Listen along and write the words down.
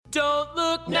Don't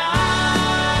look now,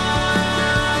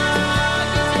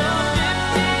 'cause your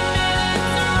 15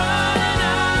 minutes are running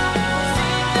out.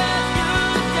 See that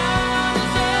good time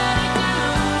is headed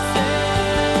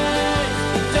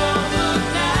to say, don't look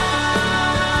now,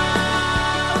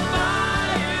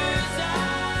 fire's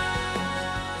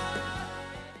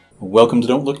out. Welcome to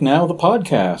Don't Look Now, the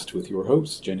podcast, with your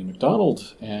hosts, Jenny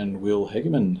McDonald and Will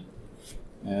Hegeman.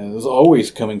 As always,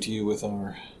 coming to you with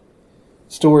our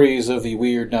stories of the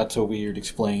weird, not so weird,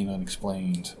 explained,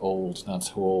 unexplained, old, not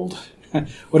so old,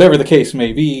 whatever the case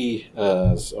may be.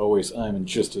 As always, I'm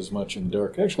just as much in the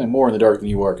dark. Actually, I'm more in the dark than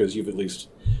you are, because you've at least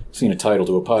seen a title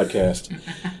to a podcast.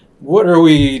 What are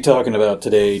we talking about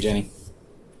today, Jenny?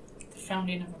 The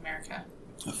founding of America.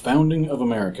 The founding of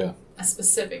America. A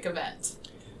specific event.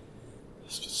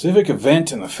 Specific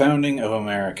event in the founding of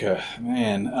America.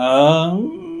 Man,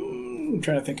 I'm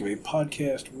trying to think of a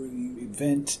podcast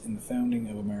event in the founding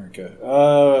of America.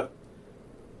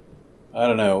 I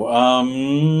don't know.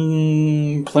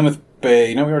 Plymouth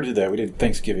Bay. No, we already did that. We did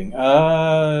Thanksgiving.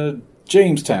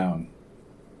 Jamestown.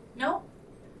 No?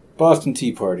 Boston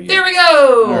Tea Party. There we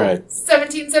go! All right.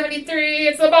 1773,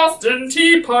 it's the Boston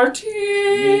Tea Party!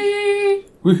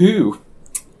 Woohoo!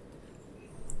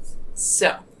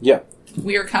 So, Yeah.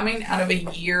 we are coming out of a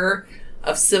year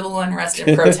of civil unrest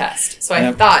and protest. So I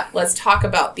Yep. thought, let's talk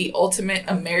about the ultimate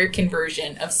American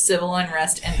version of civil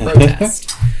unrest and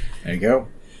protest. There you go.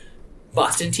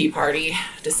 Boston Tea Party,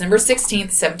 December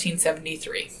 16th,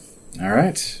 1773. All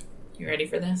right. You ready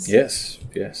for this? Yes.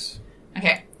 Yes.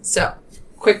 Okay, so,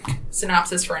 quick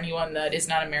synopsis for anyone that is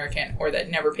not American or that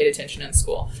never paid attention in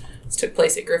school. This took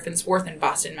place at Griffin's Wharf in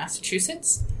Boston,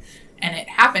 Massachusetts. And it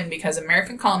happened because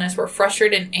American colonists were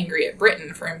frustrated and angry at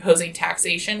Britain for imposing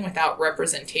taxation without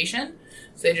representation.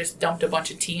 So they just dumped a bunch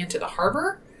of tea into the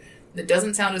harbor. That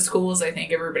doesn't sound as cool as I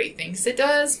think everybody thinks it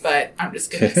does, but I'm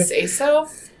just going to say so.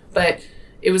 But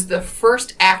it was the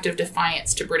first act of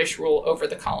defiance to British rule over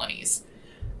the colonies.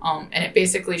 And it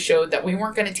basically showed that we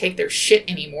weren't going to take their shit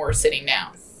anymore sitting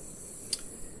down.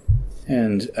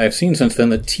 And I've seen since then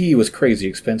that tea was crazy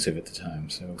expensive at the time.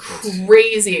 So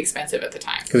Crazy expensive at the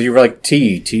time. because you were like,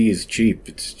 tea is cheap.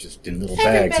 It's just in little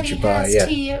bags that you buy. Yeah,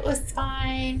 tea, it was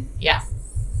fine. Yeah,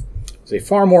 it's a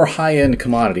far more high-end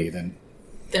commodity than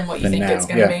what you than think now. it's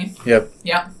going to Yeah. be. Yep.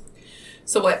 Yeah.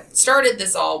 So what started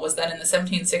this all was that in the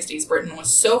 1760s, Britain was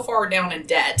so far down in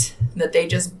debt that they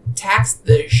just taxed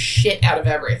the shit out of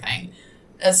everything.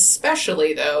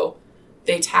 Especially, though,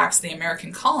 they taxed the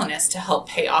American colonists to help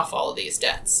pay off all of these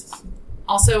debts.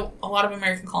 Also, a lot of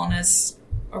American colonists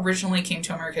originally came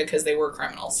to America because they were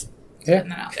criminals. Yeah. Putting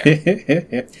that out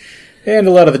there. And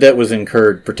a lot of the debt was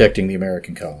incurred protecting the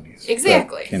American colonies.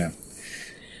 Exactly. But, you know.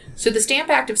 So the Stamp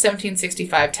Act of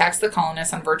 1765 taxed the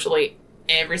colonists on virtually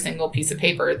every single piece of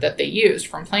paper that they used,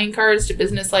 from playing cards to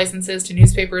business licenses to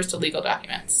newspapers to legal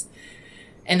documents.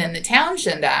 And then the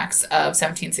Townshend Acts of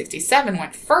 1767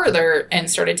 went further and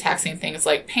started taxing things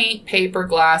like paint, paper,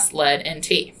 glass, lead, and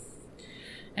tea.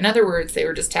 In other words, they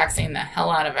were just taxing the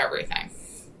hell out of everything.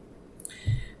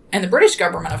 And the British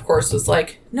government, of course, was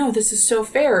like, no, this is so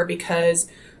fair because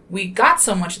we got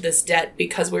so much of this debt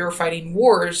because we were fighting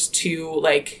wars to,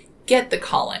 like, get the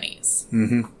colonies.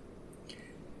 Mm-hmm.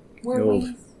 Were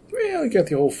we? Well, you got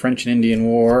the whole French and Indian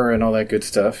War and all that good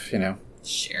stuff, you know.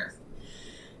 Sure.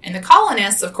 And the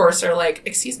colonists, of course, are like,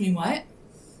 excuse me, what?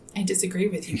 I disagree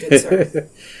with you, good sir.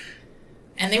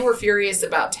 And they were furious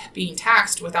about being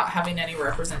taxed without having any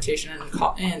representation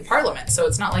in Parliament. So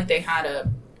it's not like they had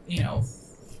a,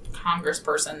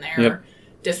 congressperson there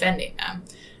defending them.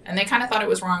 And they kind of thought it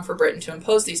was wrong for Britain to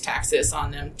impose these taxes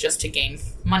on them just to gain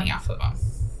money off of them.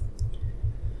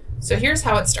 So here's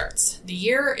how it starts. The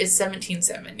year is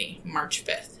 1770, March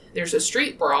 5th. There's a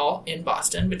street brawl in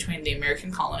Boston between the American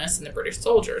colonists and the British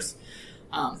soldiers.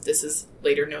 This is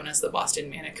later known as the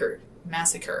Boston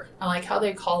Massacre. I like how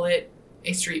they call it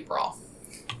a street brawl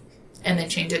and then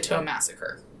change it to a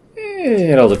massacre.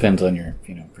 It all depends on your,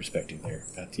 perspective there.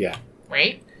 But yeah.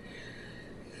 Right?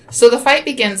 So the fight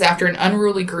begins after an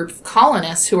unruly group of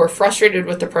colonists who are frustrated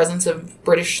with the presence of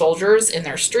British soldiers in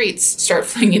their streets start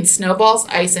flinging snowballs,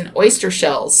 ice, and oyster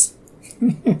shells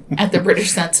at the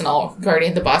British sentinel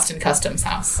guarding the Boston Customs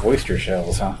House. Oyster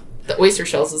shells, huh? The oyster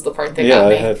shells is the part that got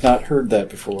me. I had not heard that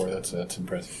before. That's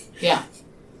impressive. Yeah.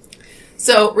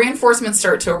 So reinforcements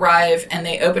start to arrive, and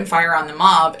they open fire on the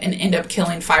mob and end up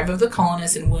killing 5 of the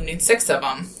colonists and wounding 6 of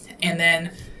them. And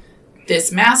then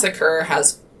this massacre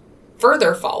has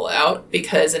further fallout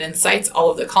because it incites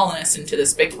all of the colonists into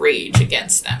this big rage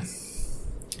against them.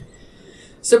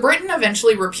 So Britain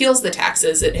eventually repeals the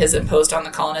taxes it has imposed on the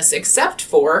colonists except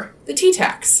for the tea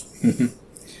tax.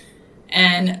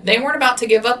 And they weren't about to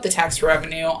give up the tax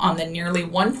revenue on the nearly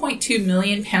 1.2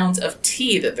 million pounds of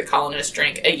tea that the colonists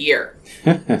drank a year.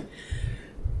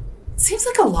 Seems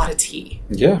like a lot of tea.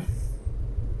 Yeah.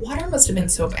 Water must have been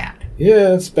so bad.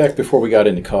 Yeah, it's back before we got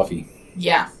into coffee.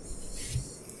 Yeah.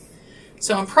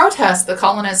 So in protest, the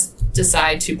colonists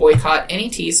decide to boycott any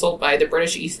tea sold by the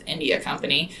British East India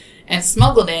Company and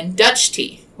smuggled in Dutch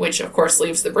tea, which of course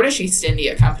leaves the British East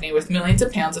India Company with millions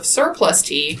of pounds of surplus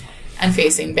tea and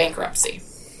facing bankruptcy.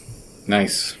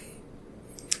 Nice.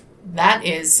 That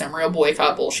is some real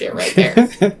boycott bullshit right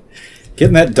there.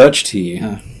 Getting that Dutch tea,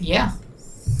 huh? Yeah.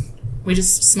 We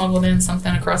just smuggled in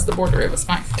something across the border. It was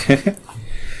fine.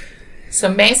 So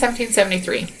May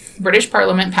 1773, British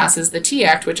Parliament passes the Tea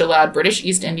Act, which allowed British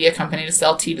East India Company to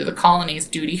sell tea to the colonies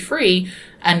duty-free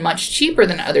and much cheaper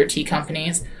than other tea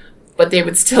companies, but they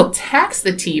would still tax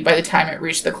the tea by the time it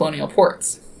reached the colonial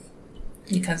ports.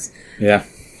 Because Yeah.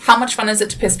 how much fun is it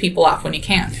to piss people off when you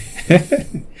can?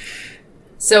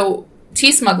 So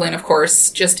tea smuggling, of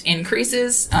course, just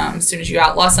increases. As soon as you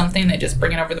outlaw something, they just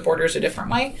bring it over the borders a different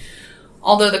way.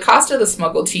 Although the cost of the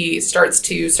smuggled tea starts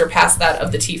to surpass that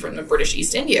of the tea from the British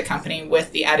East India Company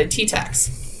with the added tea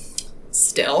tax.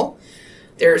 Still,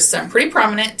 there's some pretty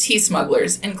prominent tea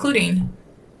smugglers, including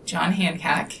John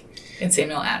Hancock and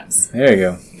Samuel Adams. There you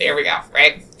go. There we go,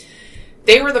 right?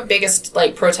 They were the biggest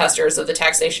protesters of the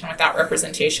taxation without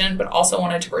representation, but also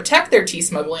wanted to protect their tea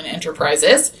smuggling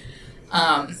enterprises.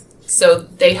 So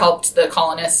they helped the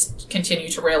colonists continue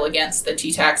to rail against the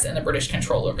tea tax and the British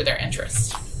control over their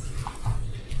interests.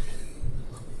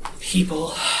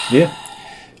 People. Yeah.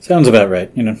 Sounds about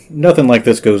right. Nothing like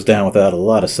this goes down without a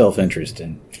lot of self-interest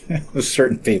in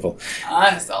certain people.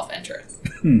 On self-interest.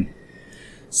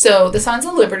 So the Sons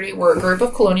of Liberty were a group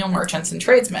of colonial merchants and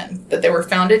tradesmen, but they were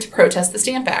founded to protest the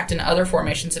Stamp Act and other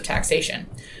formations of taxation.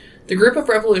 The group of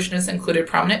revolutionists included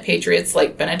prominent patriots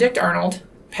like Benedict Arnold,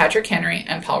 Patrick Henry,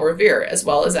 and Paul Revere, as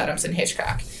well as Adams and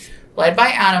Hitchcock. Led by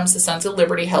Adams, the Sons of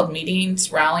Liberty held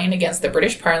meetings rallying against the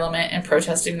British Parliament and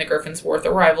protesting the Griffin's Wharf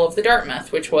arrival of the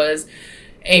Dartmouth, which was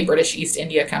a British East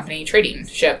India Company trading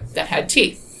ship that had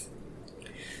tea.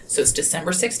 So it's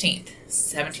December 16th,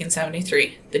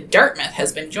 1773. The Dartmouth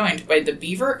has been joined by the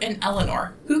Beaver and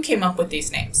Eleanor. Who came up with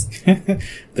these names?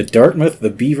 The Dartmouth, the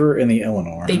Beaver, and the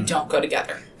Eleanor. They don't go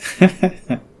together.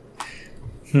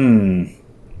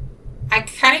 I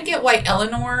kind of get why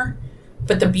Eleanor,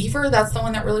 but the Beaver, that's the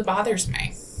one that really bothers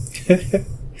me.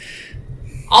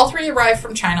 All three arrived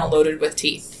from China loaded with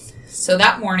tea. So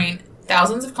that morning,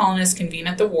 thousands of colonists convene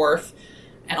at the wharf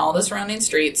and all the surrounding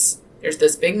streets. There's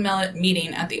this big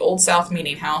meeting at the Old South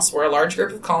Meeting House where a large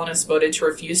group of colonists voted to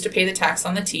refuse to pay the tax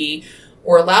on the tea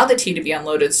or allow the tea to be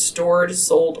unloaded, stored,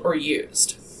 sold, or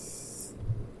used.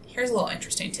 Here's a little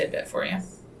interesting tidbit for you.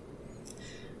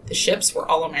 The ships were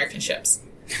all American ships.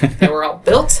 They were all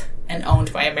built and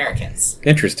owned by Americans.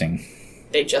 Interesting.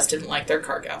 They just didn't like their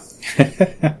cargo.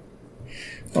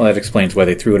 Well, that explains why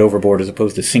they threw it overboard as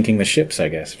opposed to sinking the ships, I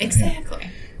guess. Exactly.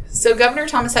 So Governor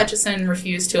Thomas Hutchison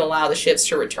refused to allow the ships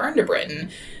to return to Britain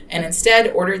and instead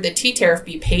ordered the tea tariff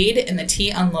be paid and the tea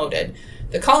unloaded.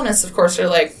 The colonists, of course, are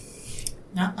like,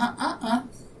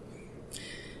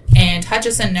 And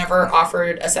Hutchison never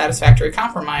offered a satisfactory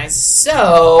compromise.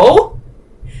 So,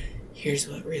 here's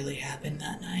what really happened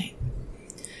that night.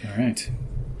 All right.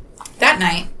 That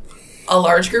night, a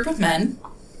large group of men,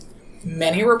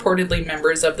 many reportedly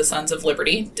members of the Sons of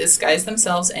Liberty, disguised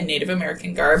themselves in Native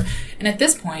American garb. And at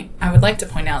this point, I would like to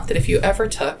point out that if you ever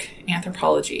took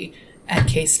anthropology at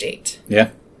K-State,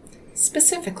 Yeah.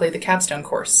 specifically the capstone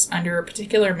course under a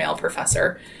particular male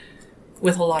professor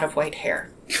with a lot of white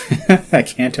hair. I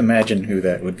can't imagine who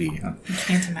that would be, huh? I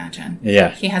can't imagine.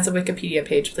 Yeah. He has a Wikipedia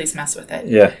page. Please mess with it.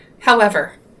 Yeah.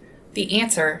 However, the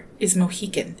answer is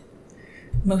Mohican.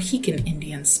 Mohican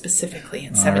Indians specifically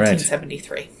in All right.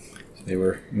 1773. They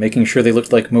were making sure they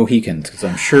looked like Mohicans, because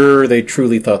I'm sure they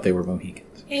truly thought they were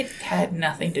Mohicans. It had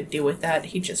nothing to do with that.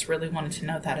 He just really wanted to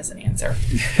know that as an answer.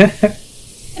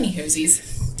 Any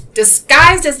hoosies.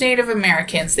 Disguised as Native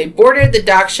Americans, they boarded the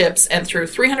dock ships and threw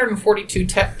 342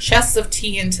 chests of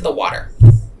tea into the water.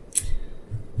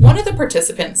 One of the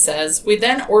participants says, "We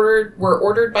then were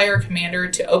ordered by our commander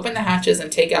to open the hatches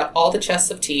and take out all the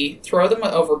chests of tea, throw them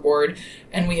overboard,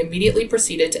 and we immediately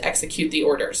proceeded to execute the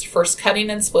orders, first cutting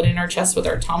and splitting our chests with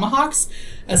our tomahawks,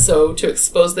 as so to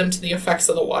expose them to the effects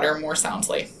of the water more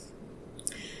soundly."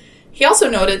 He also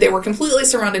noted they were completely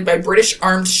surrounded by British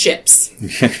armed ships,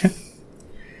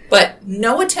 but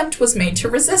no attempt was made to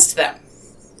resist them.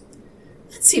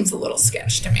 That seems a little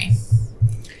sketch to me.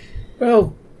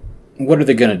 Well, what are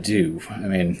they going to do? I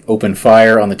mean, open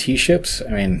fire on the tea ships?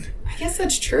 I mean... I guess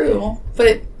that's true,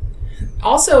 but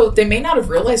Also, they may not have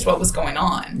realized what was going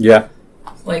on. Yeah.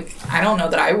 Like, I don't know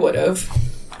that I would have.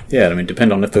 Yeah, I mean,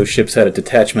 depend on if those ships had a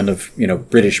detachment of,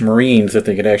 British Marines that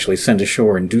they could actually send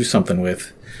ashore and do something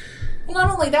with. Well,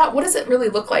 not only that, what does it really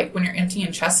look like when you're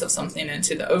emptying chests of something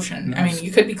into the ocean? I mean, you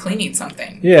could be cleaning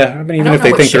something. Yeah, I mean, even don't if know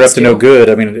they what think they're up ships to no do. good,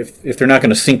 I mean, if they're not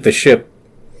going to sink the ship,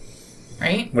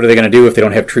 Right? what are they going to do if they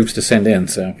don't have troops to send in?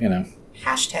 So,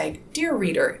 Hashtag, dear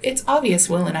reader, it's obvious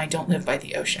Will and I don't live by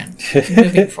the ocean.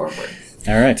 Moving forward.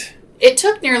 All right. It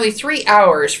took nearly 3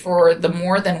 hours for the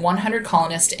more than 100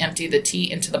 colonists to empty the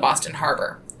tea into the Boston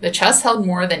Harbor. The chest held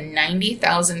more than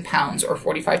 90,000 pounds or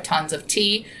 45 tons of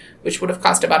tea, which would have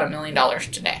cost about $1 million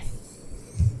today.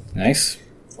 Nice.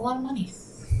 It's a lot of money.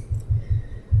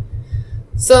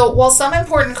 So, while some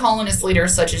important colonist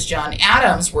leaders such as John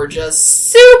Adams were just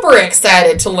super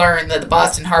excited to learn that the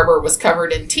Boston Harbor was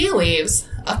covered in tea leaves,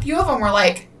 a few of them were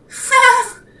like,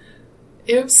 ha!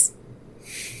 Oops.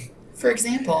 For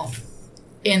example,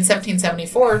 in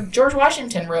 1774, George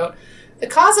Washington wrote, "The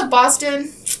cause of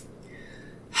Boston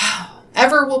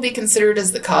ever will be considered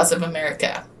as the cause of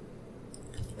America."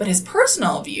 But his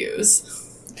personal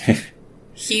views,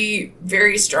 he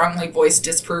very strongly voiced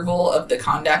disapproval of the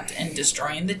conduct in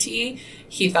destroying the tea.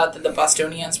 He thought that the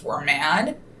Bostonians were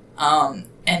mad,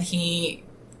 and he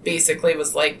basically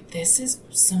was like, "This is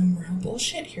some real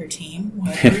bullshit here, team.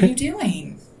 What are you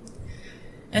doing?"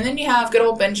 And then you have good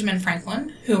old Benjamin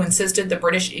Franklin, who insisted the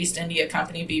British East India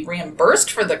Company be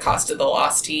reimbursed for the cost of the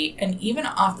lost tea, and even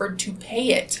offered to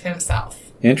pay it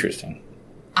himself. Interesting.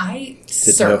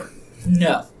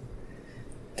 No.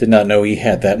 Did not know he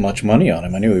had that much money on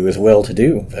him. I knew he was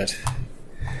well-to-do, but...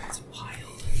 That's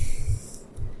wild.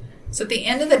 So at the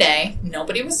end of the day,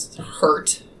 nobody was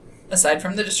hurt. Aside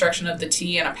from the destruction of the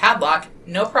tea and a padlock,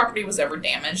 no property was ever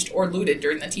damaged or looted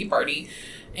during the Tea Party.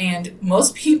 And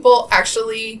most people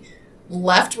actually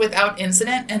left without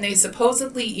incident, and they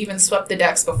supposedly even swept the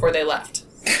decks before they left.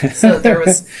 So there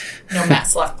was no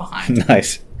mess left behind.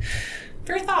 Nice.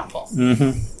 Very thoughtful.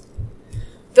 Mm-hmm.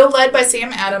 Though led by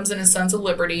Sam Adams and his Sons of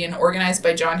Liberty and organized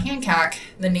by John Hancock,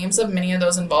 the names of many of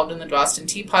those involved in the Boston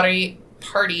Tea Party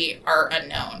are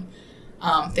unknown.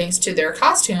 Thanks to their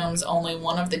costumes, only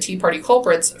one of the Tea Party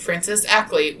culprits, Francis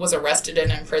Ackley, was arrested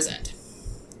and imprisoned.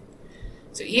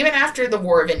 So even after the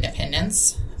War of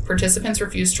Independence, participants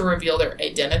refused to reveal their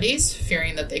identities,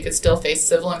 fearing that they could still face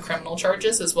civil and criminal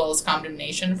charges as well as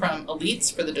condemnation from elites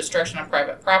for the destruction of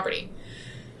private property.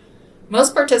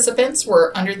 Most participants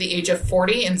were under the age of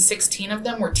 40, and 16 of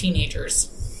them were teenagers.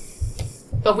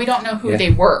 But we don't know who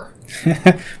they were.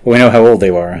 Well, we know how old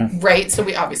they were, huh? Right? So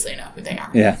we obviously know who they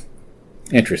are. Yeah.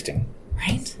 Interesting.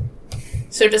 Right?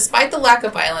 So despite the lack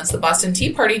of violence, the Boston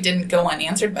Tea Party didn't go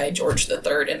unanswered by George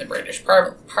III and the British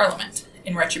Parliament.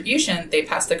 In retribution, they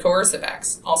passed the Coercive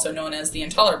Acts, also known as the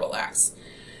Intolerable Acts.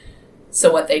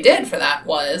 So what they did for that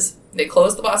was they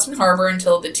closed the Boston Harbor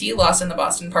until the tea lost in the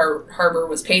Boston Harbor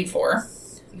was paid for.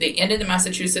 They ended the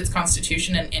Massachusetts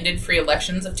Constitution and ended free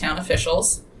elections of town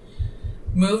officials.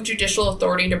 Moved judicial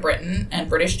authority to Britain, and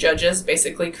British judges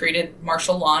basically created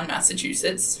martial law in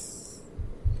Massachusetts.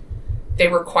 They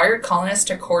required colonists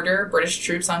to quarter British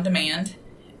troops on demand,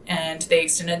 and they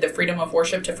extended the freedom of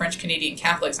worship to French Canadian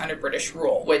Catholics under British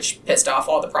rule, which pissed off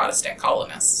all the Protestant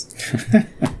colonists.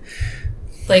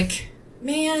 Like,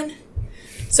 man.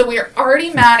 So we are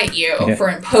already mad at you for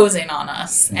imposing on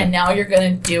us, and now you're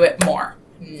going to do it more.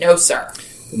 No, sir.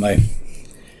 My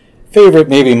favorite,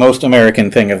 maybe most American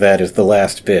thing of that is the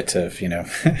last bit of,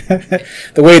 the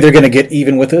way they're going to get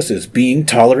even with us is being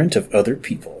tolerant of other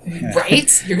people.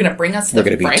 Right? You're going to bring us the We're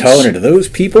going to be French? tolerant of those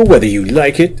people whether you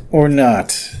like it or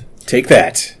not. Take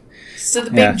that. So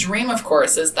the big dream, of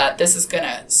course, is that this is going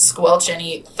to squelch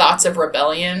any thoughts of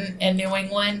rebellion in New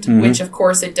England, which, of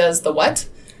course, it does the what?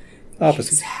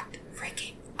 Opposite. Exact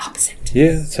freaking opposite.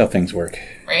 Yeah, that's how things work.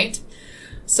 Right?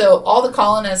 So all the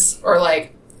colonists are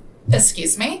like,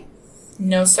 excuse me?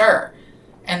 No, sir.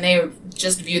 And they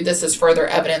just viewed this as further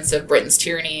evidence of Britain's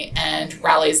tyranny and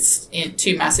rallies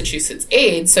to Massachusetts'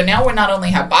 aid. So now we not only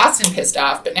have Boston pissed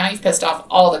off, but now you've pissed off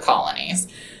all the colonies.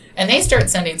 And they start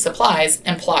sending supplies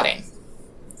and plotting,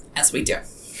 as we do.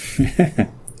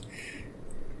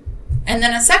 And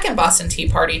then a second Boston Tea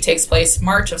Party takes place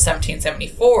March of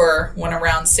 1774, when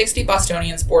around 60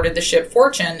 Bostonians boarded the ship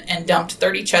Fortune and dumped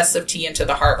 30 chests of tea into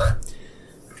the harbor.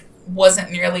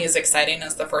 Wasn't nearly as exciting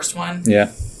as the first one,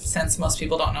 since most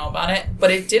people don't know about it,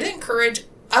 but it did encourage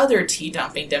other tea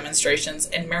dumping demonstrations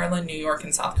in Maryland, New York,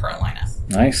 and South Carolina.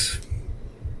 Nice.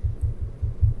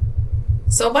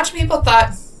 So a bunch of people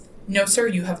thought, no, sir,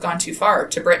 you have gone too far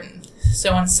to Britain.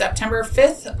 So on September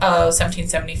 5th of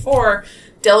 1774,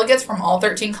 Delegates from all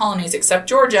 13 colonies except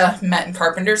Georgia met in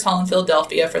Carpenter's Hall in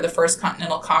Philadelphia for the First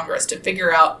Continental Congress to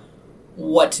figure out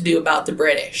what to do about the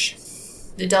British.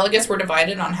 The delegates were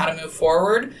divided on how to move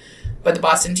forward, but the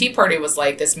Boston Tea Party was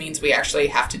like, this means we actually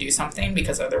have to do something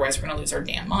because otherwise we're going to lose our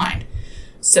damn mind.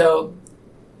 So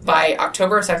by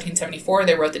October of 1774,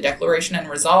 they wrote the Declaration and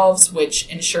Resolves, which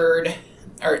censored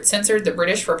the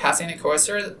British for passing the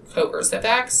Coercive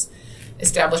Acts,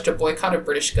 established a boycott of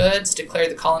British goods, declared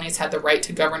the colonies had the right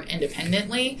to govern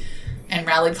independently, and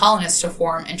rallied colonists to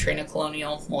form and train a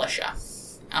colonial militia.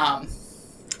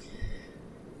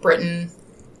 Britain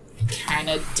kind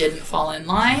of didn't fall in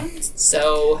line,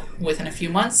 so within a few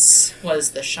months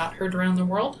was the shot heard around the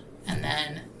world, and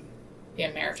then the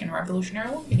American Revolutionary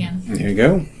War began. There you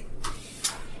go.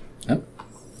 Oh,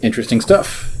 interesting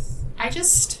stuff.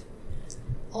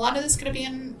 A lot of this could have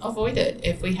been avoided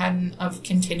if we hadn't have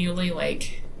continually,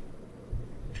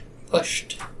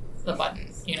 pushed the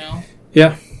button, you know?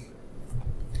 Yeah.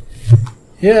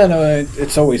 Yeah, no,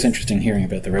 it's always interesting hearing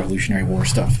about the Revolutionary War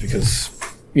stuff because,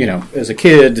 as a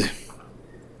kid,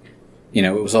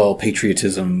 it was all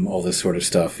patriotism, all this sort of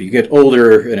stuff. You get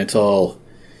older and it's all...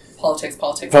 Politics.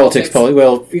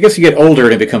 Well, I guess you get older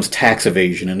and it becomes tax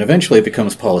evasion, and eventually it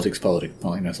becomes politics. It's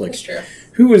like, that's true.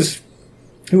 Who was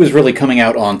really coming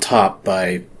out on top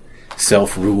by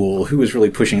self-rule? Who was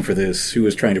really pushing for this? Who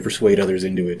was trying to persuade others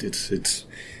into it? It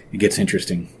gets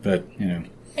interesting, but, And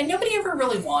nobody ever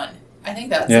really won. I think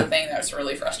that's the thing that's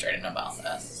really frustrating about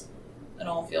this. It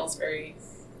all feels very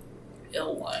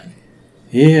ill-won.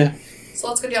 Yeah. So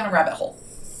let's go down a rabbit hole.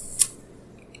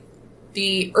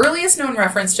 The earliest known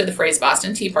reference to the phrase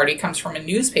Boston Tea Party comes from a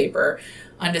newspaper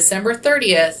on December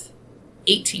 30th,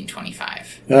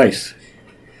 1825. Nice.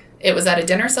 It was at a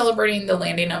dinner celebrating the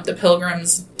landing of the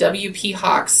Pilgrims W.P.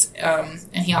 Hawks,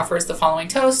 and he offers the following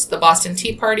toast: the Boston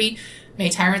Tea Party. May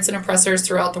tyrants and oppressors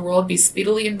throughout the world be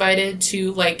speedily invited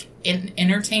to,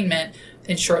 entertainment.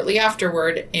 Then shortly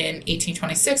afterward, in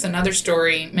 1826, another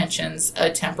story mentions a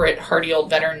temperate, hardy old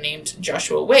veteran named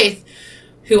Joshua Waith,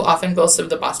 who often boasts of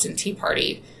the Boston Tea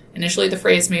Party. Initially, the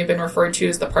phrase may have been referred to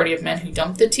as the party of men who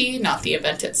dumped the tea, not the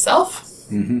event itself.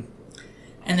 Mm-hmm.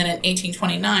 And then in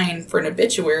 1829, for an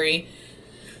obituary,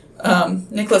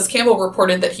 Nicholas Campbell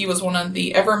reported that he was one of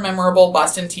the ever-memorable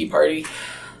Boston Tea Party.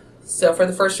 So for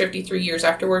the first 53 years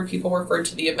afterward, people referred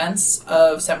to the events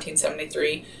of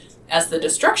 1773 as the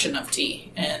destruction of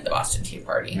tea and the Boston Tea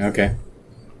Party. Okay.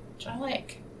 Which I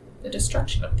like. The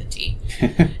destruction of the tea.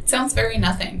 It sounds very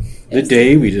nothing. The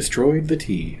day we destroyed the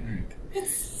tea.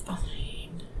 It's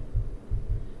fine.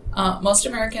 Most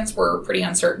Americans were pretty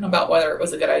uncertain about whether it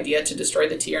was a good idea to destroy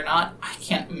the tea or not. I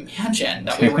can't imagine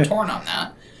that we were torn on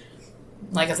that.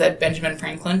 Like I said, Benjamin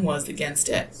Franklin was against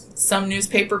it. Some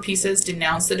newspaper pieces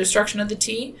denounced the destruction of the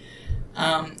tea.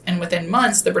 And within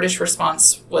months, the British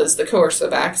response was the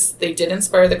Coercive Acts. They did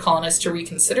inspire the colonists to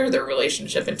reconsider their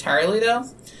relationship entirely, though.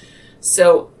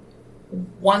 So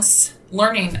once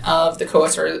learning of the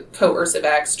Coercive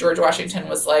Acts, George Washington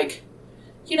was like,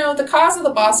 the cause of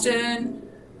the Boston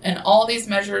and all these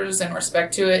measures in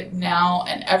respect to it now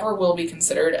and ever will be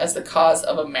considered as the cause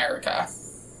of America.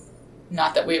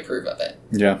 Not that we approve of it.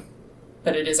 Yeah.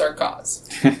 But it is our cause.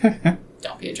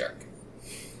 Don't be a jerk.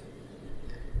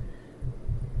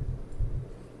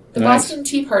 The Nice. Boston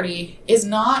Tea Party is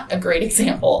not a great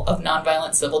example of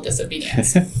nonviolent civil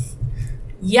disobedience.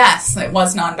 Yes, it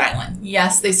was nonviolent.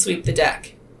 Yes, they sweep the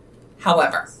deck.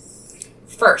 However,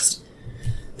 first,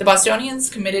 the Bostonians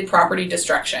committed property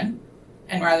destruction,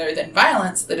 and rather than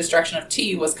violence, the destruction of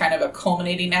tea was kind of a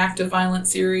culminating act of violent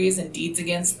series and deeds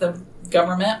against the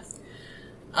government.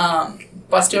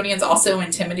 Bostonians also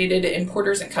intimidated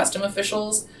importers and custom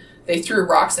officials. They threw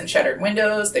rocks and shattered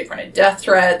windows. They printed death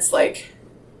threats. They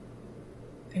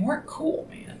weren't cool,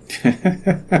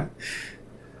 man.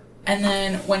 And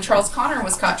then when Charles Connor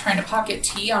was caught trying to pocket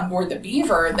tea on board the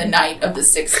Beaver the night of the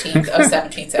 16th of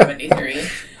 1773,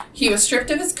 he was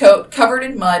stripped of his coat, covered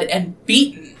in mud, and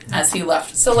beaten as he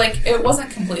left. So, it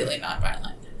wasn't completely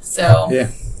nonviolent. So,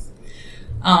 yeah.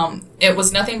 It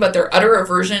was nothing but their utter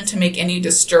aversion to make any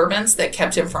disturbance that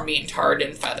kept him from being tarred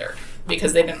and feathered,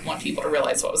 because they didn't want people to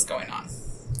realize what was going on.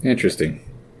 Interesting.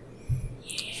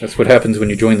 That's what happens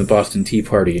when you join the Boston Tea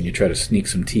Party and you try to sneak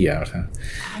some tea out, huh?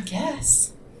 I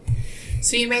guess.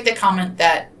 So you made the comment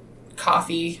that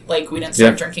coffee, we didn't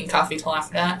start drinking coffee till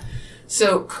after that.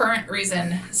 So current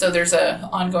reason, so there's a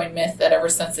ongoing myth that ever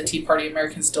since the Tea Party,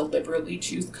 Americans deliberately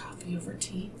choose coffee over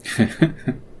tea.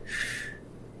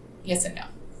 Yes and no.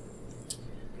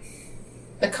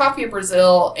 The coffee of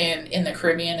Brazil and in the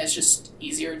Caribbean is just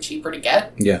easier and cheaper to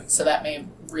get. Yeah. So that may have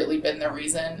really been the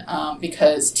reason,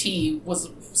 because tea was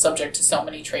subject to so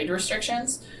many trade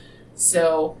restrictions.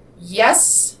 So,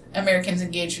 yes, Americans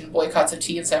engaged in boycotts of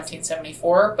tea in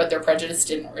 1774, but their prejudice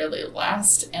didn't really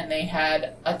last, and they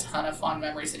had a ton of fond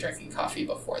memories of drinking coffee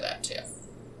before that, too.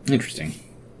 Interesting.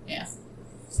 Yeah.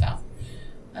 So,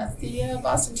 that's the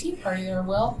Boston Tea Party there,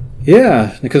 Will.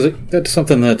 Yeah, because that's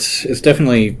something that is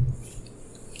definitely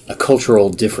a cultural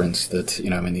difference that, you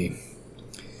know, I mean,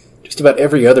 just about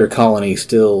every other colony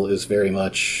still is very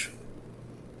much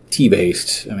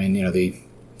tea-based. I mean, you know, you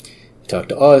talk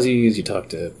to Aussies, you talk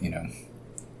to, you know...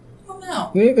 Oh,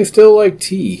 no. They still like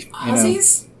tea.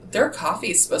 Aussies, their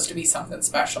coffee is supposed to be something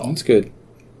special. That's good.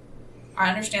 I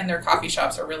understand their coffee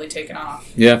shops are really taking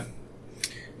off. Yeah.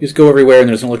 You just go everywhere and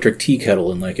there's an electric tea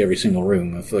kettle in like every single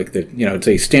room. It's like the, you know, it's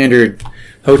a standard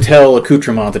hotel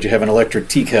accoutrement that you have an electric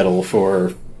tea kettle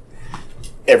for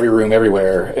every room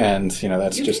everywhere, and you know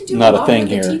that's You just can do not a a lot thing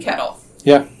with here. a tea kettle.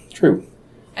 Yeah, true.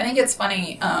 I think it's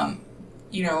funny,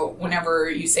 you know, whenever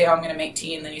you say, oh, I'm going to make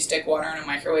tea, and then you stick water in a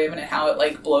microwave, and how it,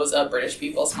 like, blows up British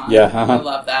people's minds. Yeah, uh-huh. I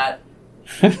love that.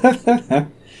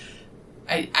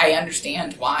 I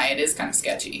understand why. It is kind of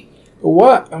sketchy.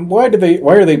 Why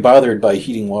are they bothered by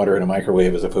heating water in a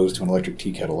microwave as opposed to an electric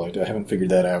tea kettle? I haven't figured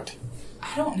that out.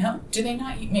 I don't know. Do they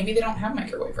not? Maybe they don't have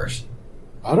microwavers.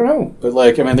 I don't know, but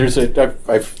like, I mean,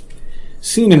 I've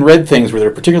seen and read things where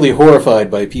they're particularly horrified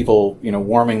by people, you know,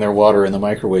 warming their water in the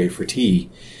microwave for tea,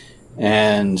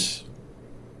 and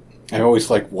I'm always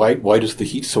like, why does the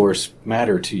heat source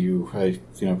matter to you?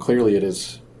 Clearly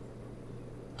it's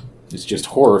just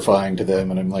horrifying to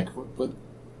them, and I'm like, what?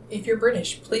 If you're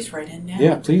British, please write in now.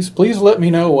 Yeah, please let me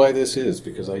know why this is,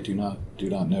 because I do not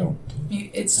know.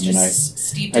 It's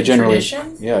steeped I in generally,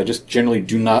 tradition. yeah, I just generally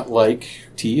do not like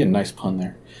tea, and nice pun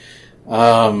there.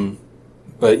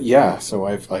 But yeah, so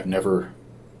I've never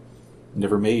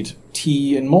made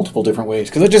tea in multiple different ways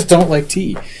because I just don't like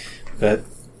tea. But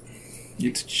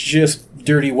it's just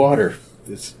dirty water.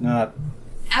 It's not.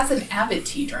 As an avid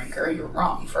tea drinker, you're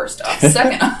wrong. First off,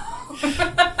 second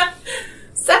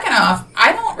off,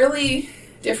 I don't really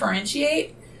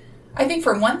differentiate. I think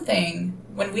for one thing,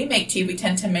 when we make tea, we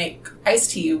tend to make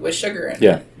iced tea with sugar in it.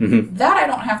 Yeah. Mm-hmm. That I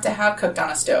don't have to have cooked on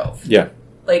a stove. Yeah.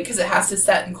 Like, because it has to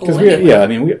set and cool Because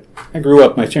anyway. I grew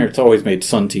up, my parents always made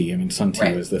sun tea. I mean, sun tea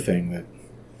Right. was the thing that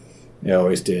they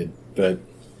always did. But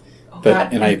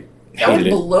God, and I that would hated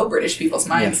it. blow British people's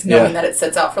minds, Yeah. knowing that it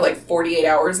sits out for like 48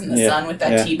 hours in the Yeah. sun with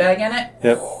that Yeah. tea bag in it.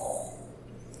 Yep.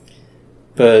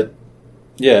 But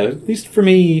yeah, at least for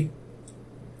me,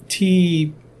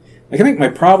 tea. Like, I think my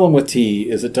problem with tea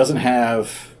is it doesn't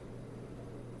have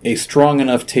a strong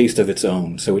enough taste of its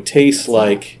own. So it tastes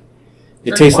like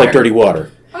dirty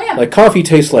water. Oh yeah, Like coffee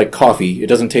tastes like coffee. It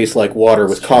doesn't taste like water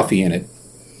with coffee in it.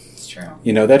 it's true.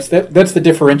 You know, that's the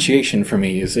differentiation for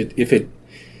me. Is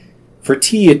for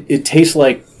tea it tastes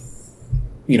like,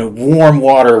 you know, warm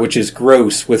water, which is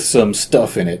gross with some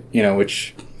stuff in it. You know,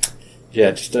 which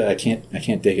just I can't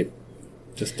dig it.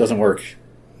 Just doesn't work.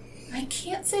 I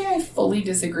can't say I fully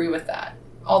disagree with that.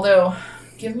 Although,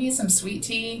 give me some sweet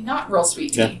tea, not real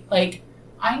sweet tea. Yeah. Like,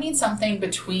 I need something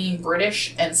between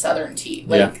British and Southern tea,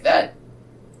 like that.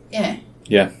 Yeah.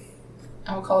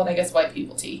 I would call it, I guess, white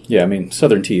people tea. Yeah, I mean,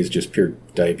 Southern tea is just pure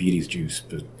diabetes juice,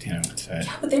 but, you know, it's... Yeah,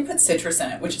 but they put citrus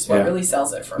in it, which is what Yeah. really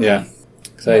sells it for me. Yeah.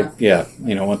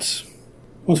 You know, once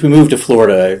we moved to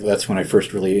Florida, that's when I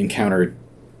first really encountered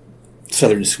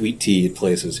Southern sweet tea at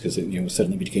places, because it, you know,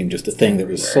 suddenly became just a thing that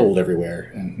was sold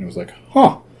everywhere. And it was like,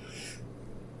 huh.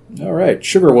 All right,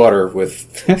 sugar water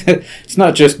with... it's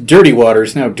not just dirty water,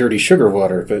 it's now dirty sugar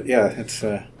water, but yeah, it's...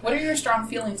 What are your strong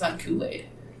feelings on Kool-Aid?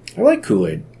 I like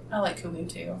Kool-Aid. I like Kool-Aid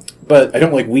too. But I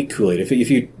don't like weak Kool-Aid. If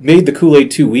you made the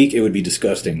Kool-Aid too weak, it would be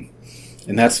disgusting.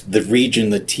 And that's the region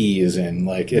the tea is in.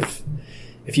 Like, if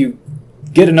you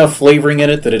get enough flavoring in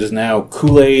it that it is now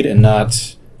Kool-Aid and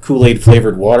not Kool-Aid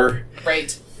flavored water,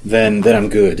 Right. then I'm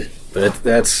good. But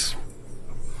that's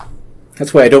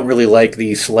why I don't really like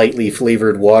the slightly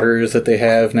flavored waters that they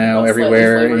have now Slightly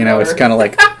everywhere. flavored You know, it's water. kind of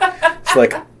like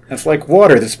it's like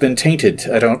water that's been tainted.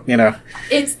 I don't, you know.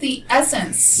 It's the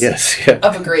essence Yes. Yeah.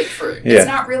 of a grapefruit. Yeah. It's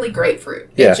not really grapefruit.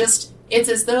 Yeah. It's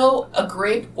as though a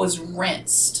grape was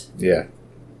rinsed, Yeah.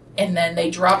 and then they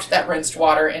dropped that rinsed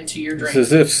water into your drink.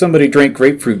 It's as if somebody drank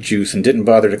grapefruit juice and didn't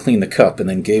bother to clean the cup and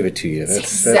then gave it to you.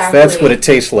 That's what it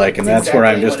tastes like, and That's that's where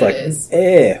I'm exactly just what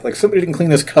it is. like somebody didn't clean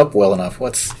this cup well enough.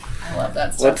 What's I love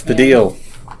that stuff. the man. deal?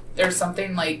 There's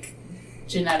something like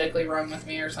genetically wrong with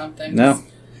me or something. No,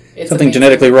 It's something amazing.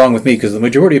 genetically wrong with me because the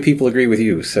majority of people agree with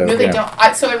you. So No, they yeah.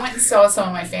 don't. So I went and saw some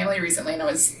of my family recently, and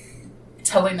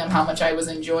telling them how much I was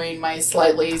enjoying my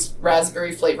slightly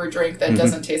raspberry flavored drink that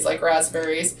doesn't taste like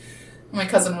raspberries. And my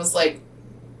cousin was like,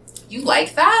 "You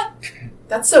like that?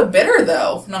 That's so bitter,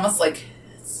 though." And I was like,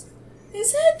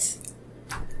 "Is it?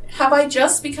 Have I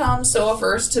just become so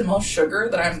averse to most sugar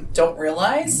that I don't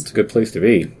realize?" It's a good place to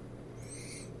be.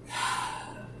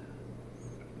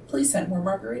 Please send more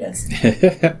margaritas.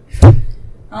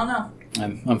 I don't know.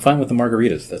 I'm fine with the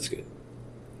margaritas. That's good.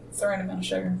 It's the right amount of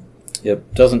sugar.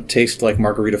 Yep. Doesn't taste like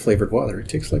margarita flavored water. It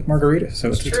tastes like margarita, so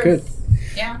it's True. good.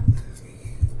 Yeah.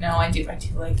 No, I do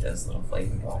like those little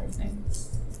flavored water things.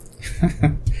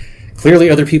 Clearly,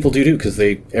 other people do too, because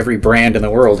every brand in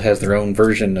the world has their own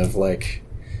version of like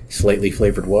slightly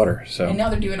flavored water. So And now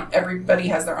they're doing. Everybody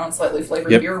has their own slightly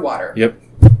flavored Yep. beer water. Yep.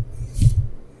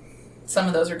 Some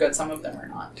of those are good. Some of them are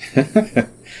not.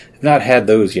 I've not had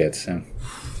those yet, so.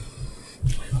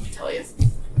 Let me tell you.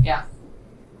 Yeah.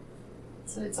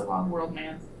 So it's a wild world,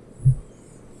 man.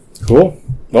 Cool.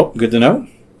 Well, good to know.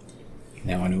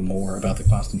 Now I know more about the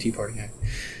Boston Tea Party.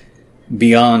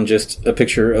 Beyond just a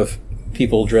picture of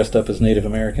people dressed up as Native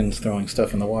Americans throwing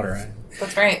stuff in the water.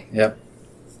 That's right. Yep.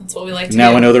 That's what we like to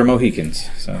Now do. I know they're Mohicans,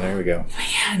 so there we go.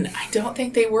 Man, I don't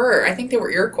think they were. I think they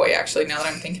were Iroquois, actually, now that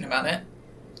I'm thinking about it.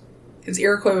 Because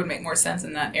Iroquois would make more sense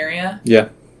in that area. Yeah.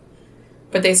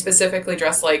 But they specifically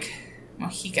dress like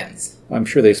Mohicans. I'm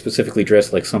sure they specifically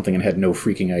dressed like something and had no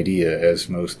freaking idea, as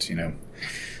most,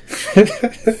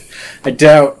 I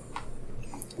doubt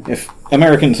if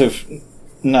Americans have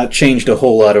not changed a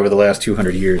whole lot over the last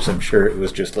 200 years. I'm sure it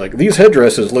was just like, these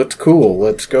headdresses looked cool,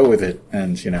 let's go with it.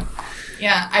 And,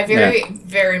 Yeah, I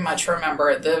very much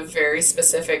remember the very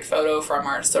specific photo from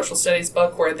our social studies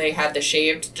book where they had the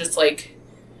shaved, just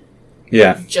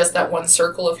that one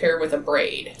circle of hair with a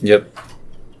braid. Yep.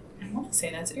 I want to say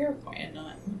that's Iroquois and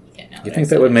not Mohican. You think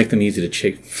that would make them easy to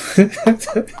chase?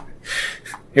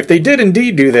 If they did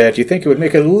indeed do that, you think it would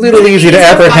make it a little easy to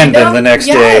apprehend them the next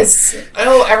day? Yes.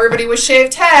 Oh, everybody with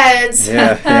shaved heads.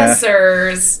 Yeah.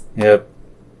 Sirs. Yep.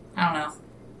 I don't know.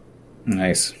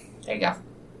 Nice. There you go.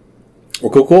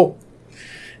 Well, cool.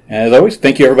 As always,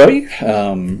 thank you, everybody.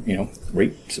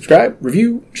 Rate, subscribe,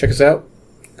 review, check us out.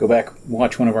 Go back,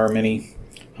 watch one of our many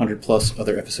 100+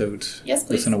 other episodes. Yes,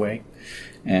 please. Listen away.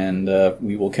 And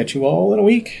we will catch you all in a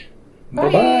week. Bye.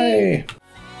 Bye-bye.